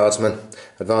 6 guardsmen.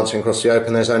 Advancing across the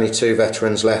open, there's only 2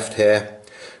 veterans left here.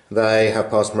 They have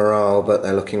passed morale, but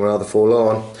they're looking rather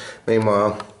forlorn.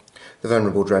 Meanwhile, the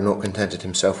venerable Dreadnought contented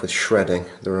himself with shredding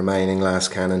the remaining las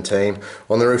cannon team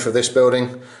on the roof of this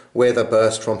building with a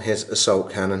burst from his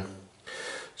assault cannon.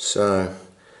 So,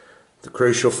 the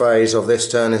crucial phase of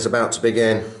this turn is about to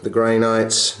begin. The Grey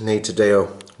Knights need to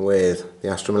deal with the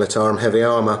Astra Militarum heavy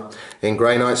armour in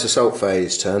Grey Knight's assault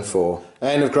phase, turn 4.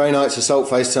 End of Grey Knight's assault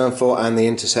phase, turn 4, and the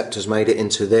interceptors made it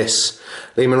into this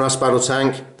Leman Russ battle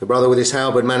tank. The brother with his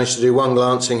halberd managed to do 1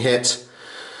 glancing hit,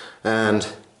 and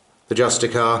the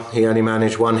Justicar, he only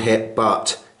managed 1 hit,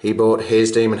 but he brought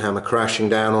his demon hammer crashing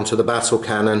down onto the battle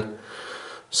cannon,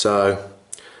 so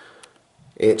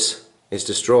it is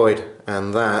destroyed,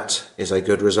 and that is a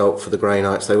good result for the Grey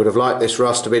Knights. They would have liked this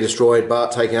Russ to be destroyed,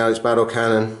 but taking out its battle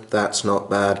cannon, that's not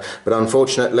bad. But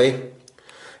unfortunately,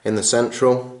 in the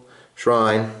central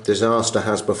shrine, disaster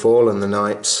has befallen the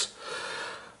Knights.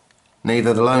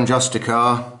 Neither the lone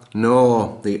Justicar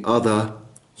nor the other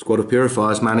squad of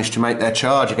purifiers managed to make their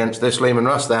charge against this Leman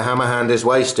Russ. Their hammer hand is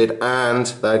wasted, and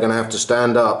they're going to have to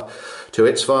stand up to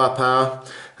its firepower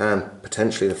and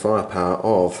potentially the firepower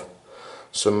of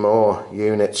some more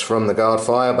units from the Guard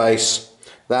firebase.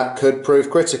 That could prove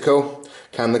critical.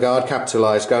 Can the Guard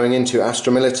capitalise going into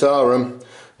Astra Militarum,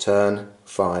 turn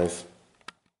 5.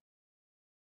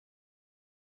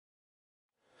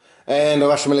 End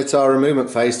of Astra Militarum movement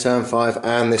phase, turn 5,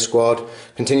 and this squad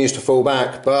continues to fall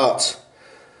back, but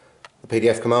the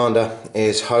PDF commander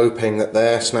is hoping that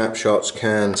their snapshots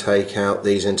can take out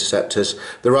these interceptors.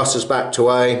 The Russ has backed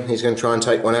away. He's going to try and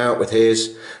take one out with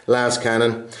his las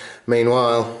cannon.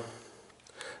 Meanwhile,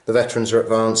 the veterans are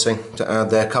advancing to add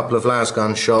their couple of las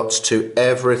gun shots to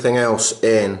everything else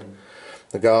in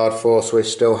the Guard force. We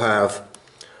still have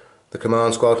the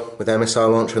command squad with their missile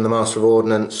launcher and the Master of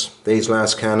Ordnance, these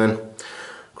las cannon,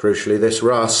 crucially this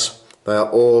Russ. They are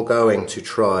all going to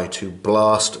try to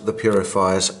blast the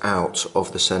purifiers out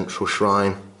of the central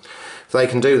shrine. If they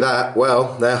can do that,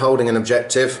 well, they're holding an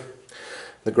objective.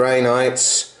 The Grey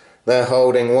Knights, they're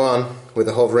holding one with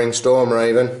the hovering Storm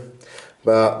Raven,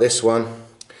 but this one,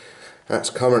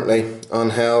 that's currently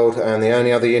unheld, and the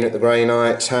only other unit the Grey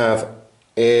Knights have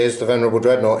is the venerable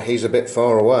Dreadnought. He's a bit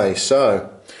far away,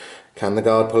 so can the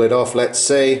Guard pull it off? Let's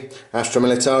see. Astra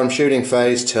Militarum shooting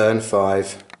phase, turn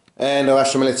 5. End of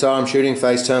Astra Militarum shooting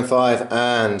phase, turn 5,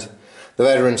 and the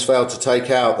veterans failed to take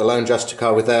out the lone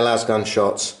Justicar with their las gun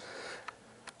shots.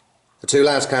 The 2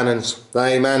 las cannons,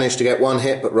 they managed to get 1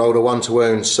 hit but rolled a 1 to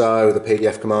wound, so the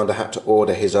PDF commander had to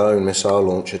order his own missile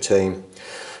launcher team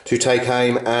to take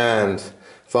aim, and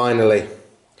finally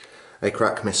a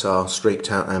crack missile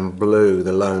streaked out and blew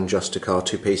the lone Justicar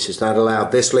to pieces. That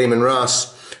allowed this Leman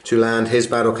Russ to land his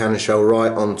battle cannon shell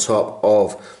right on top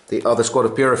of the other squad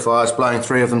of purifiers, blowing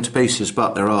 3 of them to pieces,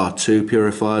 but there are 2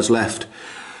 purifiers left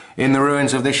in the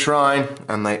ruins of this shrine,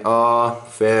 and they are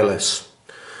fearless.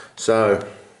 So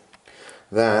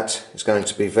that is going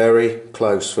to be very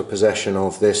close for possession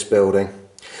of this building.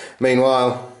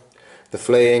 Meanwhile, the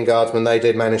fleeing guardsmen, they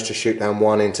did manage to shoot down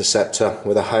 1 interceptor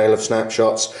with a hail of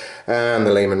snapshots, and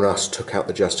the Leman Russ took out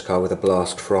the Justicar with a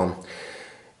blast from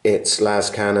its las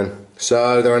cannon.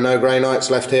 So there are no Grey Knights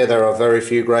left here. There are very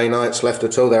few Grey Knights left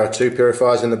at all. There are 2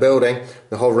 purifiers in the building,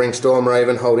 the hovering Storm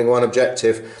Raven holding 1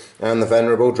 objective, and the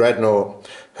venerable Dreadnought,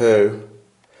 who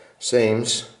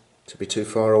seems to be too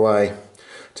far away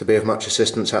to be of much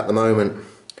assistance at the moment.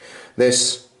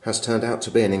 This has turned out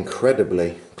to be an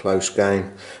incredibly close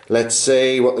game. Let's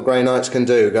see what the Grey Knights can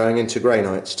do going into Grey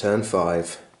Knights turn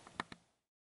 5.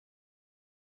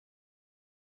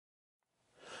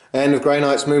 End of Grey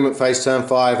Knights movement phase, turn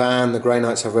 5, and the Grey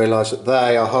Knights have realised that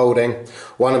they are holding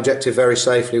 1 objective very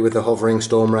safely with the hovering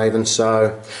Storm Raven,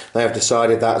 so they have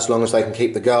decided that as long as they can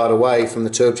keep the Guard away from the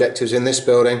 2 objectives in this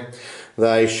building,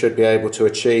 they should be able to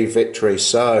achieve victory.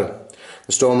 So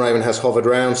the Storm Raven has hovered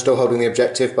round, still holding the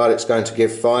objective, but it's going to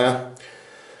give fire.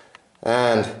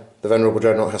 And the venerable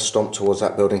Dreadnought has stomped towards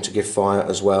that building to give fire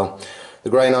as well. The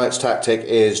Grey Knight's tactic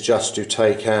is just to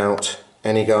take out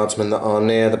any guardsmen that are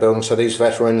near the building. So these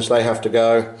veterans, they have to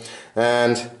go,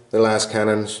 and the las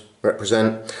cannons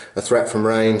represent a threat from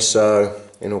range, so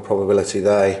in all probability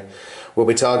they will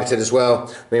be targeted as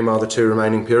well. Meanwhile, the two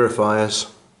remaining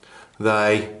purifiers,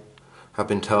 they have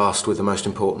been tasked with the most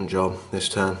important job this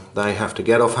turn. They have to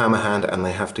get off Hammerhand and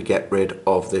they have to get rid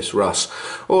of this Russ.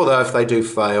 Although if they do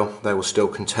fail, they will still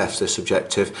contest this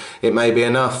objective. It may be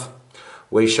enough.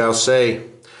 We shall see.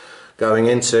 Going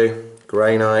into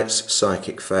Grey Knight's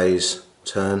Psychic Phase,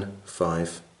 turn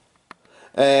 5.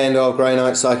 End of Grey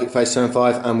Knight Psychic Phase, turn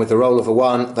 5, and with the roll of a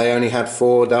 1, they only had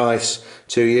 4 dice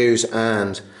to use,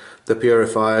 and the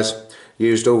purifiers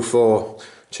used all 4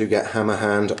 to get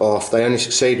Hammerhand off. They only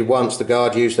succeeded once. The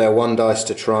guard used their 1 dice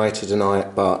to try to deny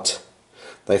it, but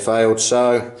they failed,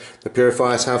 so the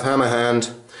purifiers have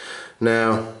Hammerhand.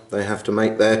 Now they have to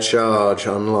make their charge,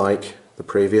 unlike the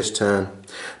previous turn.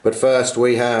 But first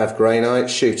we have Grey Knight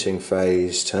Shooting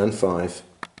Phase, turn 5.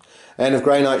 End of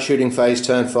Grey Knight Shooting Phase,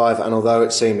 turn 5, and although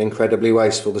it seemed incredibly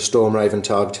wasteful, the Storm Raven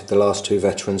targeted the last 2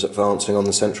 veterans advancing on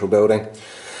the central building.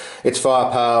 Its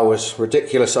firepower was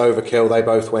ridiculous overkill. They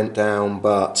both went down,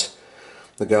 but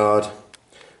the guard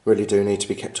really do need to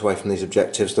be kept away from these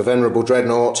objectives. The Venerable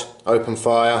Dreadnought opened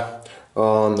fire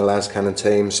on the las cannon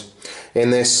teams in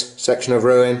this section of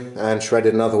ruin and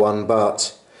shredded another one,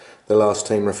 but the last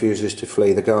team refuses to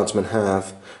flee. The guardsmen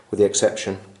have, with the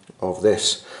exception of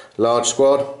this large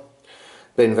squad,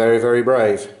 been very, very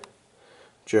brave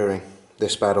during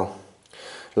this battle.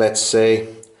 Let's see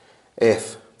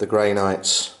if the Grey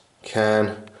Knights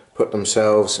can put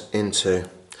themselves into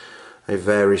a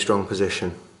very strong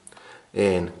position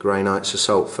in Grey Knight's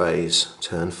Assault Phase,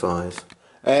 turn 5.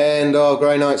 End of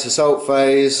Grey Knight's Assault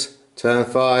Phase, turn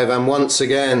 5, and once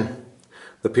again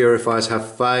the purifiers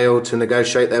have failed to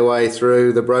negotiate their way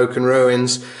through the broken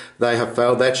ruins. They have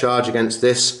failed their charge against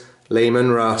this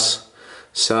Leman Russ,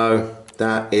 so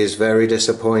that is very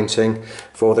disappointing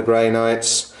for the Grey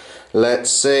Knights. Let's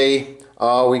see,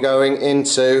 are we going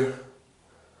into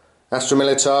Astra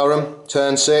Militarum,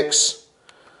 turn 6?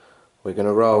 We're going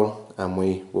to roll and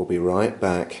we will be right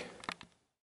back.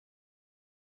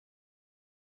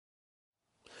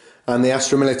 And the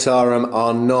Astra Militarum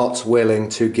are not willing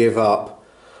to give up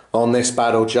on this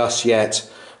battle just yet.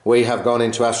 We have gone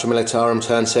into Astra Militarum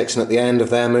turn 6, and at the end of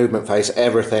their movement phase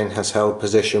everything has held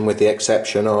position with the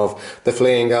exception of the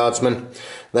fleeing guardsmen.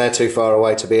 They're too far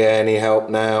away to be any help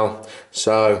now,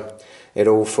 so it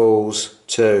all falls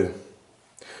to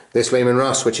this Leman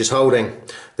Russ, which is holding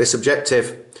this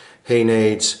objective. He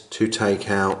needs to take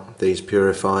out these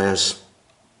purifiers.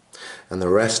 And the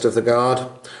rest of the guard,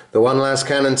 the 1 las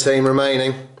cannon team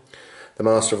remaining, the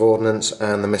Master of Ordnance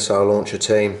and the Missile Launcher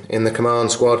team in the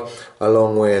command squad,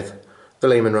 along with the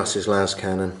Leman Russ's las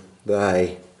cannon,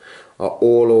 they are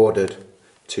all ordered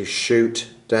to shoot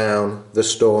down the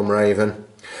Storm Raven.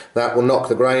 That will knock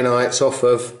the Grey Knights off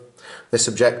of this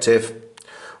objective,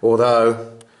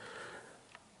 although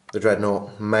the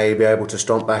Dreadnought may be able to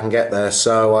stomp back and get there,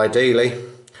 so ideally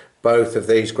both of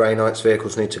these Grey Knights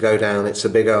vehicles need to go down. It's a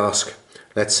big ask.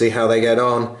 Let's see how they get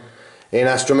on in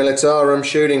Astra Militarum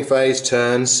Shooting Phase,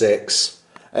 turn 6.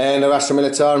 End of Astra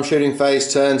Militarum Shooting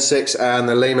Phase, turn 6, and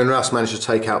the Leman Russ managed to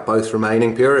take out both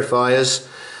remaining purifiers.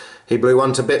 He blew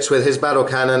one to bits with his battle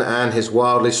cannon, and his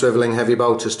wildly swivelling heavy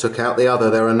bolters took out the other.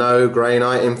 There are no Grey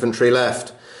Knight infantry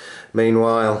left.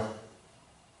 Meanwhile,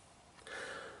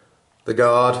 the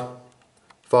guard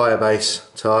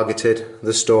firebase targeted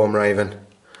the Storm Raven,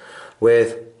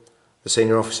 with the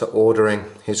senior officer ordering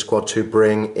his squad to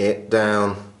bring it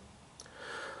down.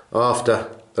 After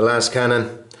the las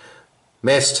cannon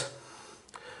missed,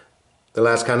 the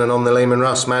las cannon on the Leman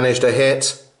Russ managed a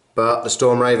hit, but the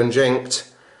Storm Raven jinked.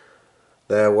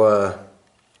 There were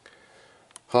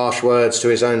harsh words to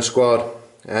his own squad,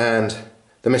 and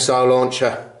the missile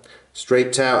launcher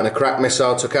streaked out and a cracked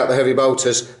missile took out the heavy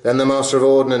bolters. Then the Master of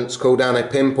Ordnance called down a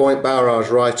pinpoint barrage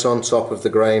right on top of the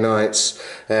Grey Knights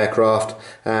aircraft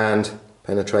and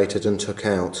penetrated and took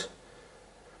out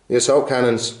the assault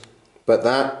cannons. But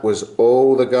that was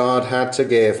all the guard had to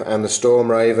give, and the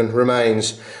Storm Raven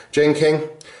remains jinking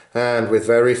and with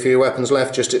very few weapons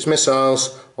left, just its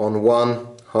missiles on 1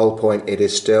 hull point. It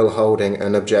is still holding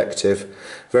an objective.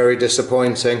 Very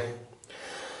disappointing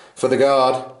for the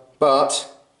guard, but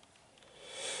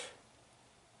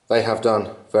they have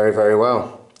done very, very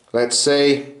well. Let's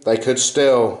see, they could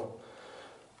still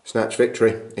snatch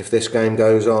victory if this game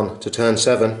goes on to turn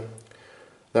 7.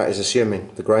 That is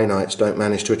assuming the Grey Knights don't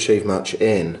manage to achieve much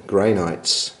in Grey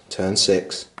Knights turn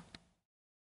 6.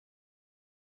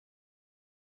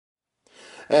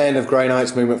 End of Grey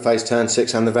Knight's movement phase, turn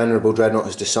 6, and the Venerable Dreadnought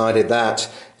has decided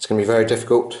that it's going to be very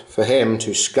difficult for him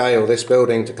to scale this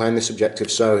building to claim this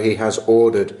objective, so he has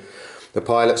ordered the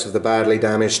pilots of the badly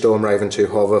damaged Storm Raven to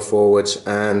hover forwards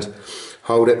and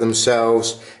hold it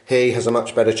themselves. He has a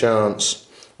much better chance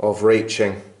of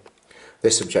reaching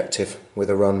this objective with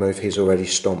a run move. He's already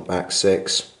stomped back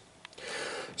 6.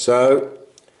 So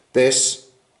this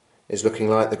is looking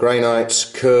like the Grey Knights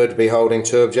could be holding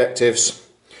 2 objectives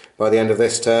by the end of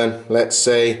this turn. Let's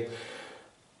see.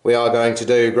 We are going to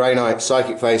do Grey Knight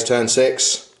Psychic Phase turn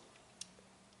 6.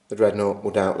 The Dreadnought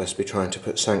will doubtless be trying to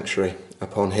put Sanctuary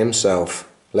upon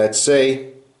himself. Let's see.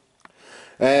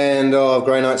 End of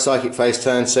Grey Knight Psychic Phase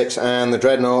turn 6, and the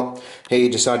Dreadnought, he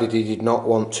decided he did not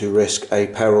want to risk a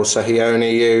peril, so he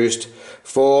only used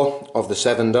 4 of the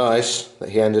 7 dice that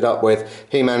he ended up with.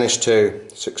 He managed to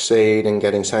succeed in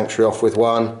getting Sanctuary off with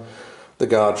 1. The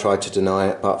guard tried to deny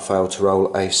it but failed to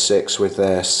roll a 6 with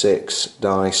their 6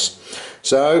 dice.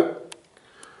 So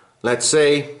let's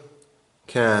see,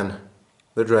 can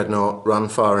the Dreadnought run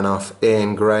far enough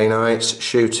in Grey Knight's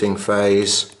shooting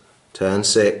phase turn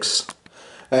 6.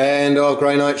 And our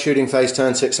Grey Knight shooting phase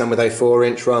turn 6, and with a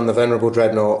 4-inch run, the Venerable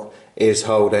Dreadnought is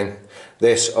holding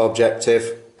this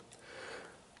objective.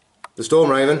 The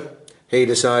Storm Raven, he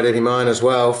decided he might as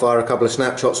well fire a couple of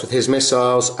snapshots with his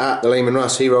missiles at the Leman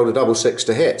Russ. He rolled a double 6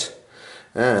 to hit,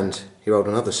 and he rolled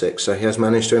another 6, so he has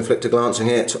managed to inflict a glancing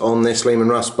hit on this Leman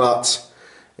Russ, but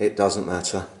it doesn't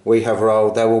matter. We have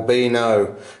rolled. There will be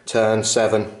no turn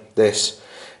 7. This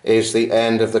is the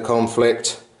end of the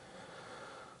conflict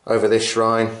over this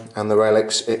shrine and the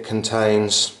relics it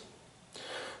contains.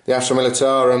 The Astra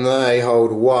Militarum, they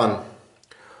hold 1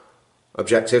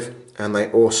 objective, and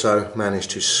they also managed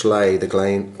to slay the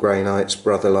Grey Knight's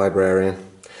brother librarian,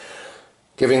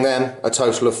 giving them a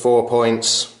total of 4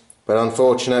 points. But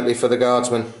unfortunately for the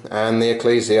Guardsmen and the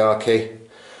Ecclesiarchy,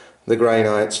 the Grey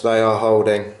Knights, they are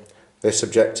holding this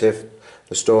objective.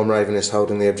 The Storm Raven is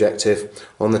holding the objective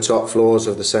on the top floors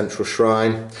of the central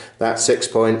shrine. That's 6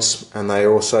 points, and they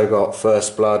also got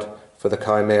First Blood for the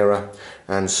Chimera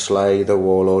and slay the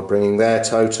Warlord, bringing their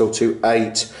total to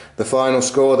 8. The final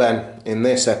score then in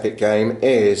this epic game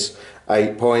is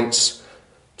 8 points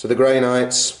to the Grey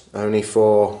Knights, only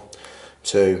 4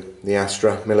 to the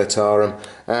Astra Militarum,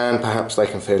 and perhaps they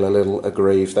can feel a little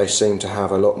aggrieved. They seem to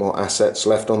have a lot more assets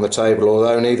left on the table,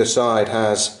 although neither side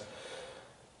has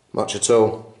much at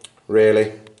all,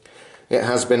 really. It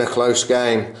has been a close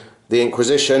game. The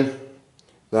Inquisition,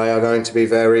 they are going to be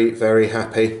very, very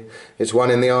happy. It's 1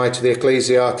 in the eye to the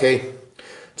Ecclesiarchy.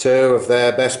 2 of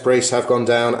their best priests have gone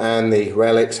down, and the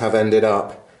relics have ended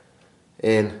up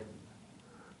in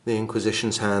the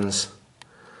Inquisition's hands.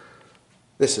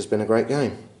 This has been a great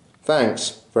game.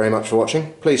 Thanks very much for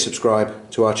watching. Please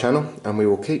subscribe to our channel, and we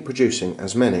will keep producing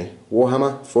as many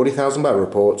Warhammer 40,000 battle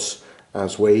reports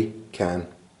as we can.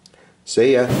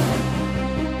 See ya!